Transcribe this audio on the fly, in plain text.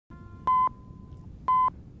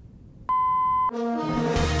Governor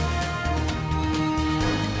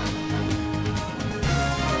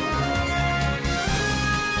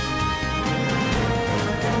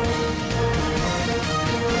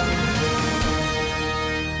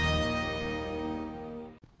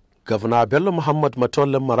Bello Muhammad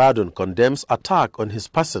Matolle Maradun condemns attack on his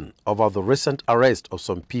person over the recent arrest of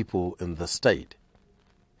some people in the state.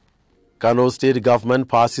 Kano State government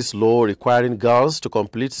passes law requiring girls to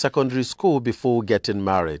complete secondary school before getting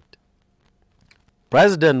married.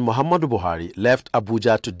 President Muhammadu Buhari left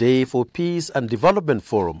Abuja today for Peace and Development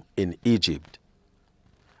Forum in Egypt.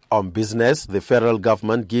 On business, the federal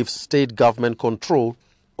government gives state government control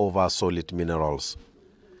over solid minerals.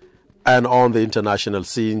 And on the international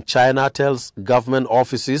scene, China tells government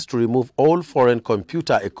offices to remove all foreign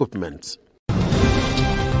computer equipment.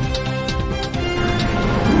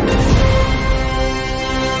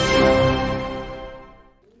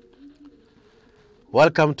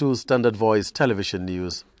 Welcome to Standard Voice Television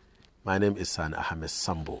News. My name is San Ahmed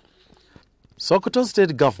Sambo. Sokoto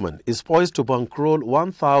State Government is poised to bankroll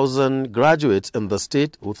 1,000 graduates in the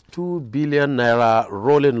state with 2 billion naira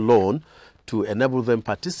rolling loan to enable them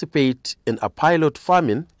participate in a pilot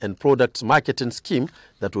farming and products marketing scheme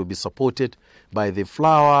that will be supported by the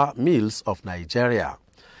flour mills of Nigeria.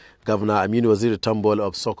 Governor Aminu Waziri Tambol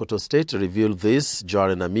of Sokoto State revealed this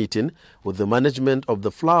during a meeting with the management of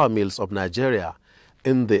the flour mills of Nigeria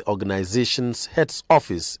in the organization's head's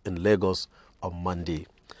office in Lagos on Monday.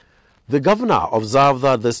 The governor observed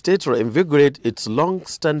that the state will invigorate its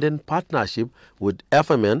long-standing partnership with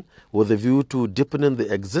FMN with a view to deepening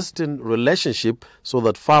the existing relationship so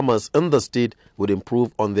that farmers in the state would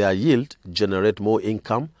improve on their yield, generate more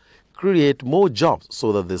income, create more jobs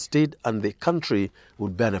so that the state and the country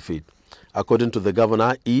would benefit. According to the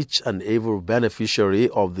governor, each and every beneficiary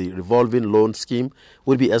of the revolving loan scheme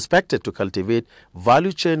will be expected to cultivate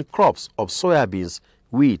value chain crops of soybeans,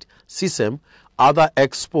 wheat, sesame, other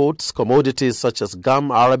exports commodities such as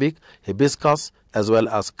gum arabic, hibiscus, as well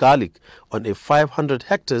as garlic on a 500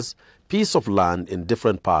 hectares piece of land in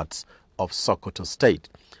different parts of Sokoto State.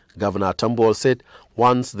 Governor Tambol said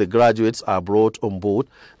once the graduates are brought on board,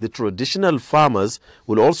 the traditional farmers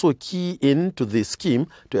will also key into the scheme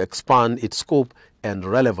to expand its scope and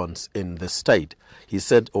relevance in the state. He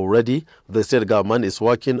said already the state government is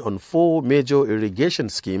working on 4 major irrigation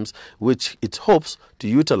schemes which it hopes to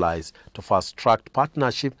utilize to fast-track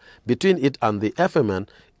partnership between it and the FMN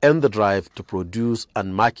and the drive to produce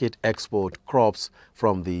and market export crops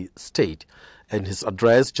from the state. In his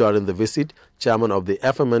address during the visit, Chairman of the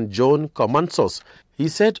FMN, John Comansos, he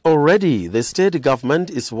said already the state government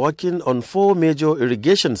is working on 4 major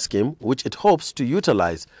irrigation schemes which it hopes to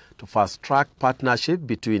utilize to fast-track partnership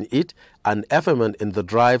between it and FMN in the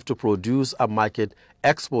drive to produce and market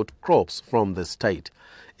export crops from the state.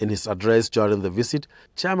 In his address during the visit,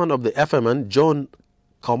 Chairman of the FMN, John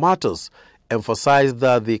Comansos, emphasized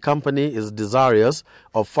that the company is desirous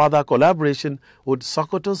of further collaboration with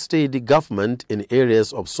Sokoto State government in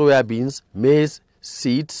areas of soybeans, maize,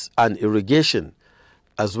 seeds and irrigation,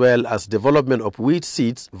 as well as development of wheat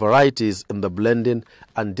seeds varieties in the blending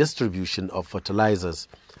and distribution of fertilizers.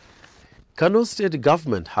 Kano State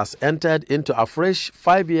government has entered into a fresh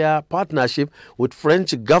 5-year partnership with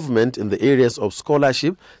French government in the areas of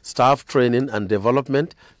scholarship, staff training and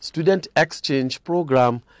development, student exchange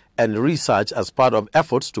program, and research as part of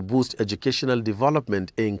efforts to boost educational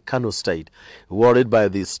development in Kano State. Worried by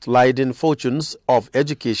the sliding fortunes of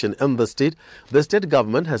education in the state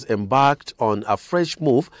government has embarked on a fresh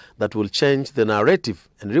move that will change the narrative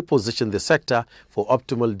and reposition the sector for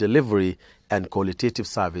optimal delivery and qualitative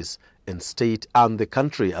service in state and the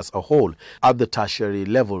country as a whole at the tertiary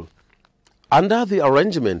level. Under the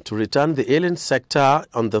arrangement to return the alien sector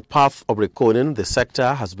on the path of reckoning, the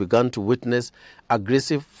sector has begun to witness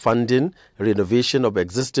aggressive funding, renovation of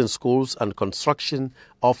existing schools and construction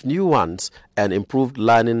of new ones, and improved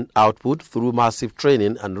learning output through massive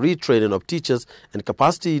training and retraining of teachers and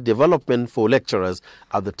capacity development for lecturers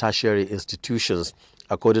at the tertiary institutions.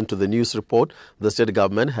 According to the news report, the state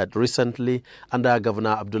government had recently, under Governor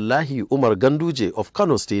Abdullahi Umar Ganduje of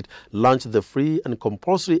Kano State, launched the free and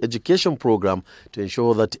compulsory education program to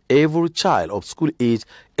ensure that every child of school age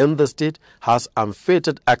in the state has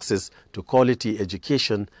unfettered access to quality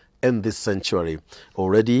education in this century.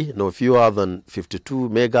 Already, no fewer than 52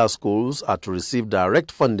 mega schools are to receive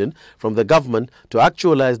direct funding from the government to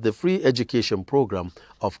actualize the free education program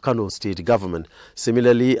of Kano State government.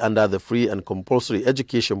 Similarly, under the free and compulsory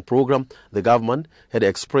education program, the government had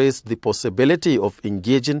expressed the possibility of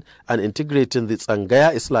engaging and integrating the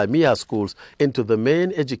Tsangaya Islamia schools into the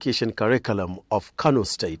main education curriculum of Kano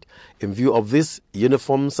State. In view of this,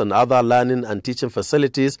 uniforms and other learning and teaching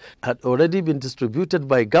facilities had already been distributed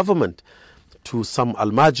by government to some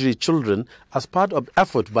Almajiri children as part of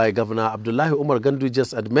effort by Governor Abdullahi Umar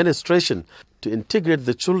Ganduje's administration to integrate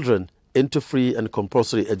the children into free and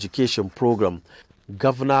compulsory education program.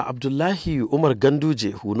 Governor Abdullahi Umar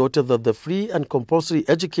Ganduje, who noted that the free and compulsory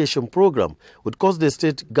education program would cost the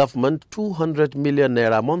state government 200 million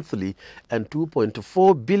naira monthly and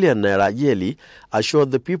 2.4 billion naira yearly,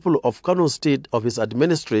 assured the people of Kano State of his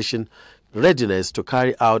administration readiness to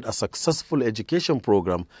carry out a successful education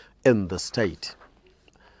program in the state.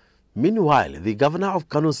 Meanwhile, the governor of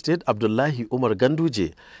Kano State, Abdullahi Umar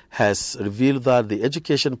Ganduje, has revealed that the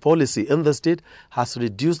education policy in the state has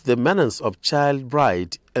reduced the menace of child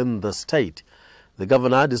bride in the state. The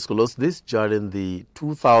governor disclosed this during the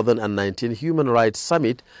 2019 Human Rights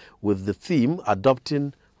Summit with the theme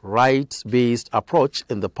Adopting Rights-Based Approach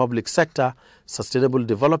in the Public Sector Sustainable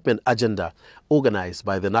Development Agenda, organized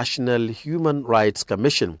by the National Human Rights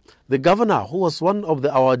Commission. The governor, who was one of the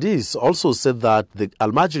awardees, also said that the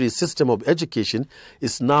Almajiri system of education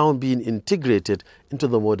is now being integrated into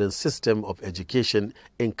the modern system of education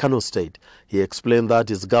in Kano State. He explained that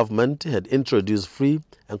his government had introduced free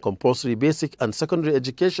and compulsory basic and secondary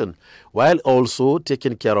education, while also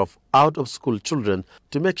taking care of out-of-school children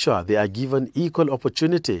to make sure they are given equal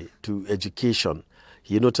opportunity to education.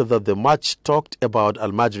 He noted that the much talked about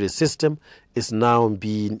Almajiri system is now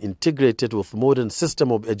being integrated with modern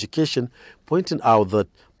system of education, pointing out that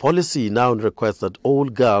policy now requires that all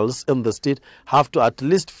girls in the state have to at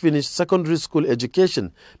least finish secondary school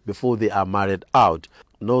education before they are married out.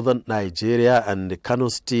 Northern Nigeria and Kano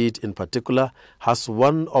State in particular has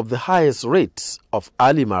one of the highest rates of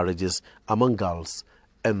early marriages among girls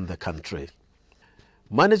in the country.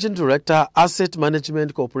 Managing Director, Asset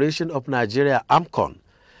Management Corporation of Nigeria, AMCON,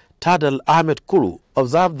 Tadal Ahmed Kuru,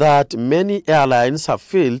 observed that many airlines have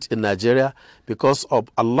failed in Nigeria because of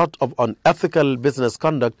a lot of unethical business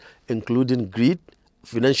conduct, including greed,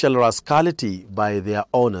 financial rascality by their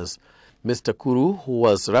owners. Mr. Kuru, who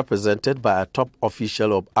was represented by a top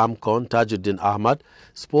official of AMCON, Tajuddin Ahmad,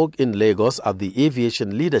 spoke in Lagos at the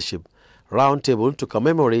Aviation Leadership Roundtable to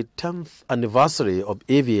commemorate 10th anniversary of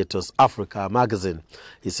Aviators Africa magazine.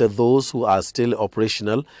 He said those who are still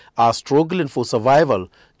operational are struggling for survival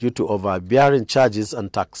due to overbearing charges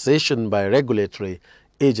and taxation by regulatory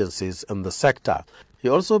agencies in the sector. He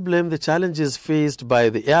also blamed the challenges faced by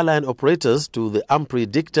the airline operators to the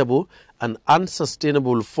unpredictable and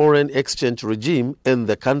unsustainable foreign exchange regime in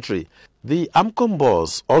the country. The AMCON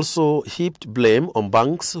boss also heaped blame on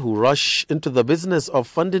banks who rush into the business of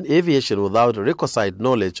funding aviation without requisite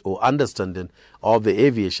knowledge or understanding of the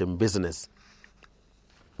aviation business.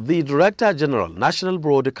 The Director General, National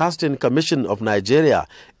Broadcasting Commission of Nigeria,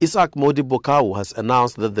 Isaac Modi Bokau, has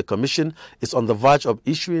announced that the commission is on the verge of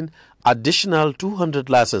issuing additional 200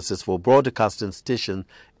 licenses for broadcasting stations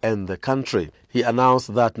in the country. He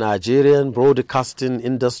announced that Nigerian broadcasting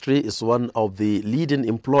industry is one of the leading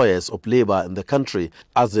employers of labor in the country,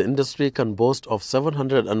 as the industry can boast of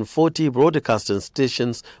 740 broadcasting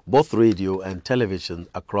stations, both radio and television,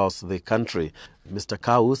 across the country. Mr.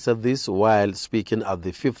 Kau said this while speaking at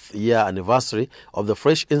the 5th year anniversary of the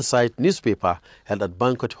Fresh Insight newspaper held at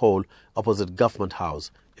Banquet Hall opposite Government House,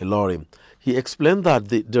 Ilorin. He explained that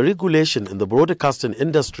the deregulation in the broadcasting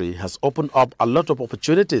industry has opened up a lot of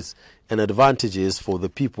opportunities and advantages for the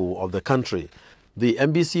people of the country. The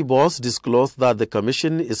NBC boss disclosed that the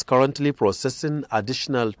commission is currently processing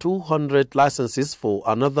additional 200 licenses for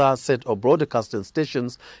another set of broadcasting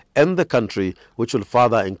stations in the country, which will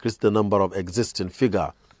further increase the number of existing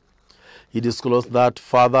figures. He disclosed that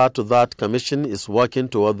further to that, commission is working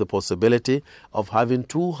toward the possibility of having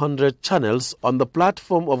 200 channels on the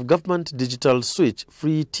platform of government digital switch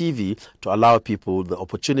Free TV to allow people the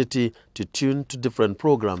opportunity to tune to different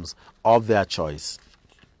programs of their choice.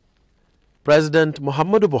 President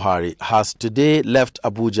Muhammadu Buhari has today left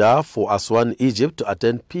Abuja for Aswan, Egypt to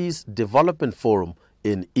attend Peace Development Forum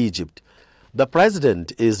in Egypt. The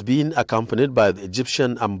president is being accompanied by the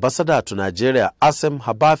Egyptian ambassador to Nigeria, Assem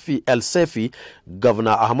Habafi El Sefi,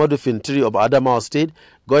 Governor Ahmadu Fintiri of Adamawa State,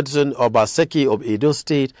 Godson Obaseki of Edo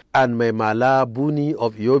State, and Maimala Buni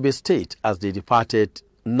of Yobe State as they departed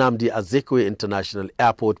Nnamdi Azikiwe International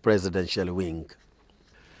Airport Presidential Wing.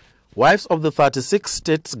 Wives of the 36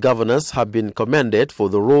 states governors have been commended for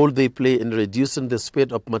the role they play in reducing the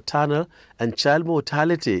spread of maternal and child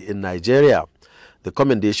mortality in Nigeria. The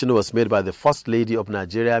commendation was made by the First Lady of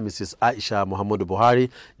Nigeria, Mrs. Aisha Muhammadu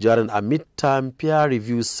Buhari, during a mid-term peer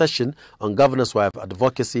review session on Governor's Wife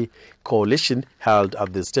Advocacy Coalition held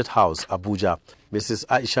at the State House, Abuja. Mrs.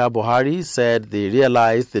 Aisha Buhari said they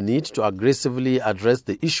realized the need to aggressively address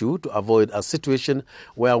the issue to avoid a situation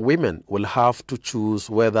where women will have to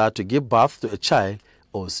choose whether to give birth to a child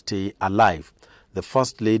or stay alive. The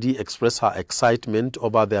First Lady expressed her excitement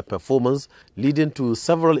over their performance, leading to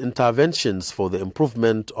several interventions for the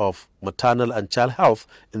improvement of maternal and child health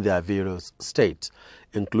in their various states,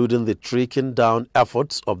 including the tracking down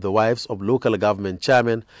efforts of the wives of local government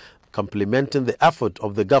chairmen, complementing the effort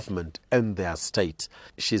of the government in their state.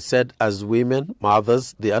 She said, as women,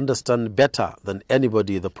 mothers, they understand better than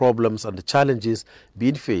anybody the problems and the challenges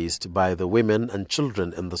being faced by the women and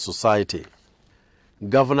children in the society.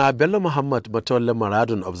 Governor Bello Muhammad Matolle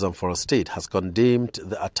Maradun of Zamfara State has condemned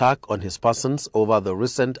the attack on his persons over the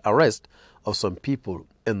recent arrest of some people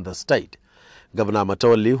in the state. Governor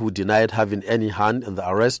Matolle, who denied having any hand in the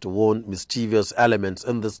arrest, warned mischievous elements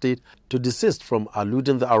in the state to desist from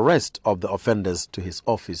alluding the arrest of the offenders to his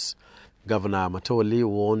office. Governor Matolle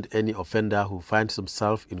warned any offender who finds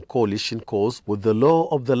himself in coalition cause with the law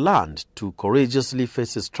of the land to courageously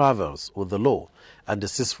face his travels with the law and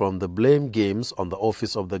desist from the blame games on the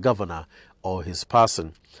office of the governor or his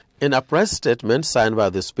person. In a press statement signed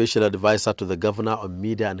by the Special Advisor to the Governor on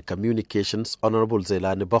Media and Communications, Honorable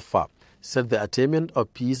Zailani Baffa, said the attainment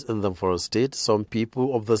of peace in Zamfara State, some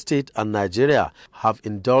people of the state and Nigeria have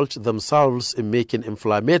indulged themselves in making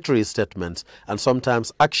inflammatory statements and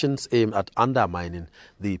sometimes actions aimed at undermining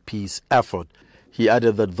the peace effort. He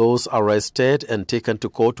added that those arrested and taken to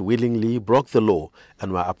court willingly broke the law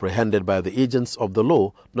and were apprehended by the agents of the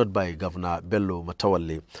law, not by Governor Bello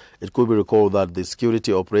Matawalle. It could be recalled that the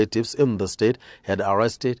security operatives in the state had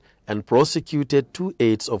arrested and prosecuted 2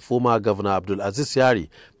 aides of former Governor Abdul Aziz Yari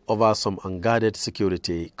over some unguarded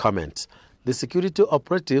security comments. The security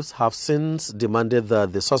operatives have since demanded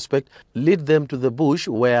that the suspect lead them to the bush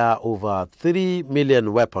where over 3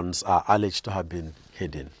 million weapons are alleged to have been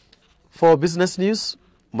hidden. For business news,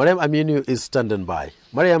 Mariam Aminu is standing by.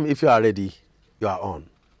 Mariam, if you are ready, you are on.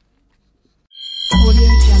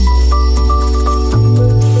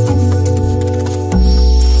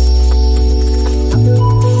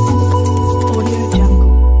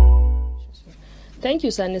 Thank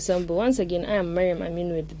you, Sani Sambo. Once again, I am Mariam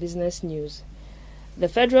Amin with the business news. The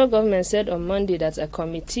federal government said on Monday that a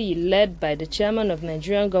committee led by the chairman of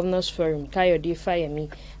Nigerian Governors Forum, Kayode Fayemi,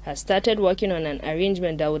 has started working on an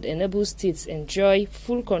arrangement that would enable states enjoy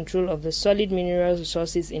full control of the solid mineral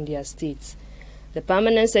resources in their states. The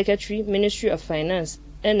Permanent Secretary, Ministry of Finance,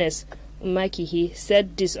 Ernest Umakihe,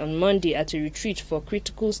 said this on Monday at a retreat for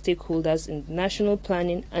critical stakeholders in national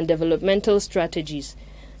planning and developmental strategies.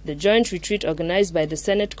 The joint retreat organized by the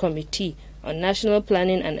Senate Committee on National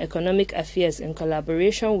Planning and Economic Affairs in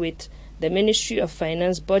collaboration with the Ministry of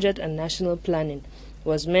Finance, Budget and National Planning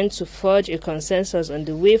was meant to forge a consensus on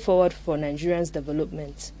the way forward for Nigerians'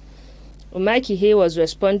 development. Umakihe was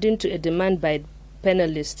responding to a demand by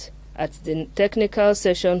panelists at the technical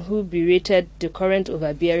session who berated the current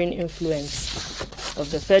overbearing influence of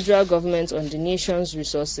the federal government on the nation's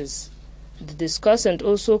resources. The discussant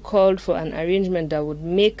also called for an arrangement that would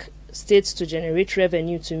make states to generate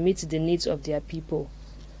revenue to meet the needs of their people.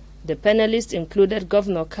 The panelists included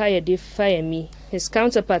Governor Kayode Fayemi, his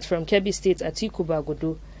counterpart from Kebbi State Atiku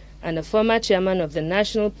Bagodo, and a former chairman of the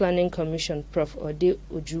National Planning Commission, Prof. Ode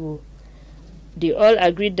Ojuwo. They all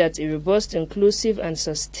agreed that a robust, inclusive, and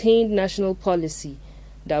sustained national policy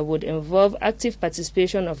that would involve active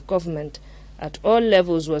participation of government at all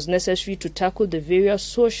levels was necessary to tackle the various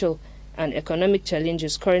social and economic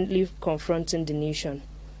challenges currently confronting the nation.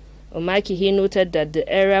 Umakihe noted that the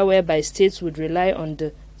era whereby states would rely on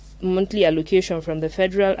the monthly allocation from the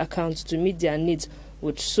federal accounts to meet their needs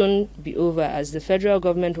would soon be over, as the federal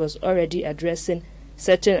government was already addressing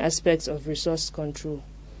certain aspects of resource control.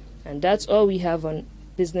 And that's all we have on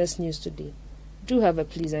business news today. Do have a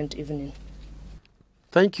pleasant evening.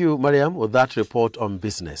 Thank you, Mariam, with that report on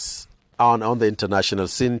business. On the international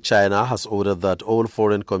scene, China has ordered that all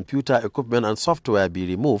foreign computer equipment and software be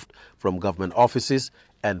removed from government offices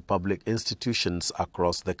and public institutions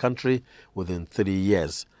across the country within 3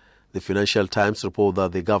 years. The Financial Times report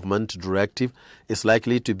that the government directive is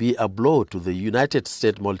likely to be a blow to the United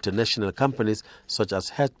States multinational companies such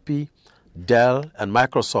as HP, Dell, and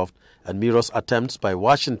Microsoft, and mirrors attempts by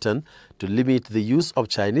Washington to limit the use of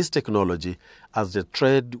Chinese technology as the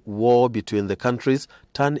trade war between the countries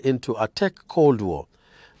turned into a tech Cold War.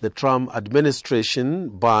 The Trump administration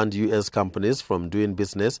banned U.S. companies from doing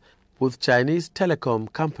business with Chinese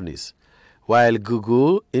telecom companies, while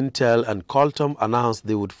Google, Intel, and Qualcomm announced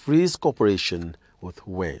they would freeze cooperation with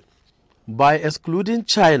Huawei. By excluding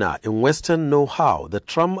China in Western know-how, the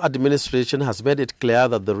Trump administration has made it clear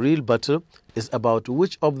that the real battle is about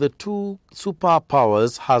which of the two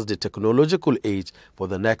superpowers has the technological edge for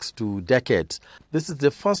the next 2 decades. This is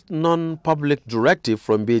the first non-public directive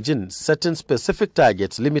from Beijing setting specific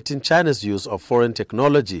targets limiting China's use of foreign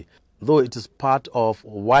technology, though it is part of a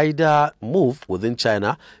wider move within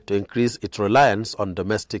China to increase its reliance on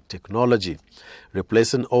domestic technology.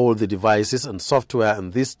 Replacing all the devices and software in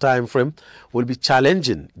this time frame will be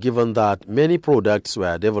challenging given that many products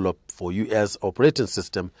were developed for U.S. operating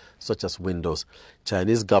systems such as Windows.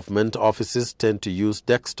 Chinese government offices tend to use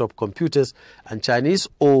desktop computers and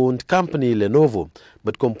Chinese-owned company Lenovo,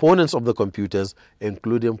 but components of the computers,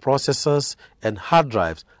 including processors and hard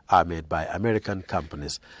drives, are made by American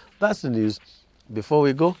companies. That's the news. Before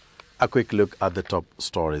we go, a quick look at the top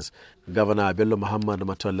stories. Governor Bello Muhammad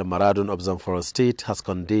Matolle Maradun of Zamfara State has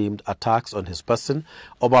condemned attacks on his person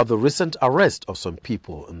about the recent arrest of some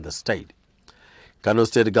people in the state. Kano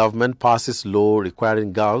State government passes law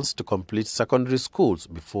requiring girls to complete secondary schools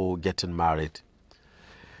before getting married.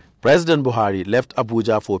 President Buhari left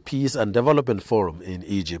Abuja for Peace and Development Forum in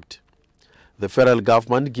Egypt. The federal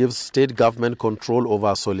government gives state government control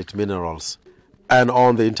over solid minerals. And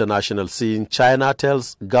on the international scene, China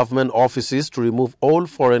tells government offices to remove all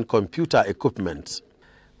foreign computer equipment.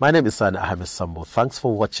 My name is Svtv. Thanks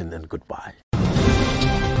for watching and goodbye.